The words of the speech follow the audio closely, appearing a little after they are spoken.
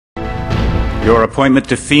Your appointment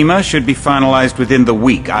to FEMA should be finalized within the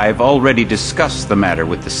week. I've already discussed the matter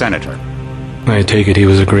with the senator. I take it he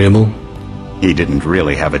was agreeable? He didn't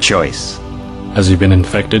really have a choice. Has he been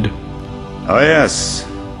infected? Oh yes,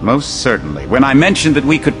 most certainly. When I mentioned that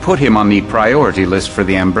we could put him on the priority list for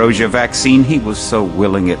the ambrosia vaccine, he was so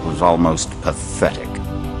willing it was almost pathetic.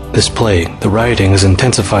 This plague, the rioting, is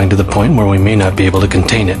intensifying to the point where we may not be able to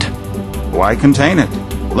contain it. Why contain it?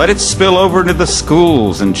 Let it spill over into the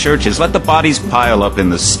schools and churches. Let the bodies pile up in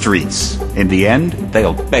the streets. In the end,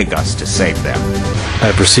 they'll beg us to save them.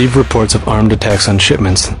 I've received reports of armed attacks on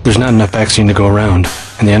shipments. There's not enough vaccine to go around,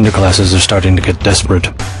 and the underclasses are starting to get desperate.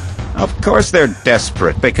 Of course they're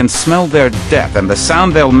desperate. They can smell their death, and the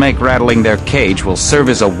sound they'll make rattling their cage will serve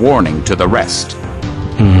as a warning to the rest.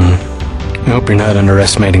 I hope you're not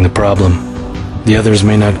underestimating the problem. The others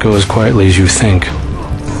may not go as quietly as you think.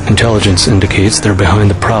 Intelligence indicates they're behind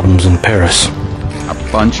the problems in Paris. A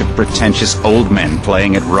bunch of pretentious old men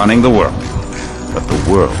playing at running the world. But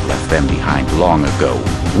the world left them behind long ago.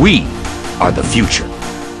 We are the future.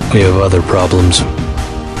 We have other problems.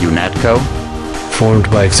 UNATCO? Formed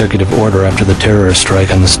by executive order after the terrorist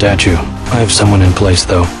strike on the statue. I have someone in place,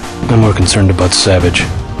 though. I'm more concerned about Savage.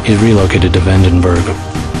 He's relocated to Vandenberg.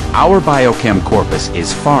 Our biochem corpus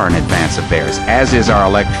is far in advance of theirs, as is our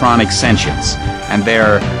electronic sentience, and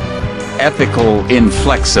their ethical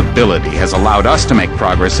inflexibility has allowed us to make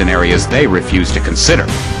progress in areas they refuse to consider.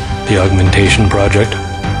 The augmentation project?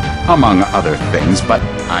 Among other things, but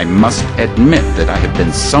I must admit that I have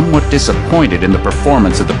been somewhat disappointed in the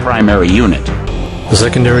performance of the primary unit. The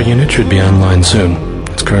secondary unit should be online soon.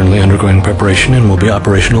 It's currently undergoing preparation and will be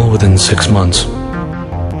operational within 6 months.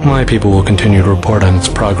 My people will continue to report on its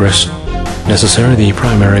progress. If necessary, the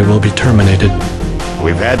primary will be terminated.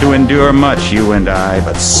 We've had to endure much, you and I,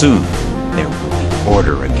 but soon there will be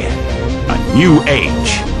order again. A new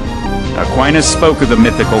age. Aquinas spoke of the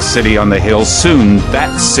mythical city on the hill. Soon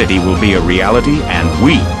that city will be a reality, and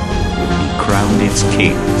we will be crowned its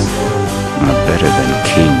kings. Not better than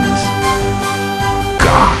kings.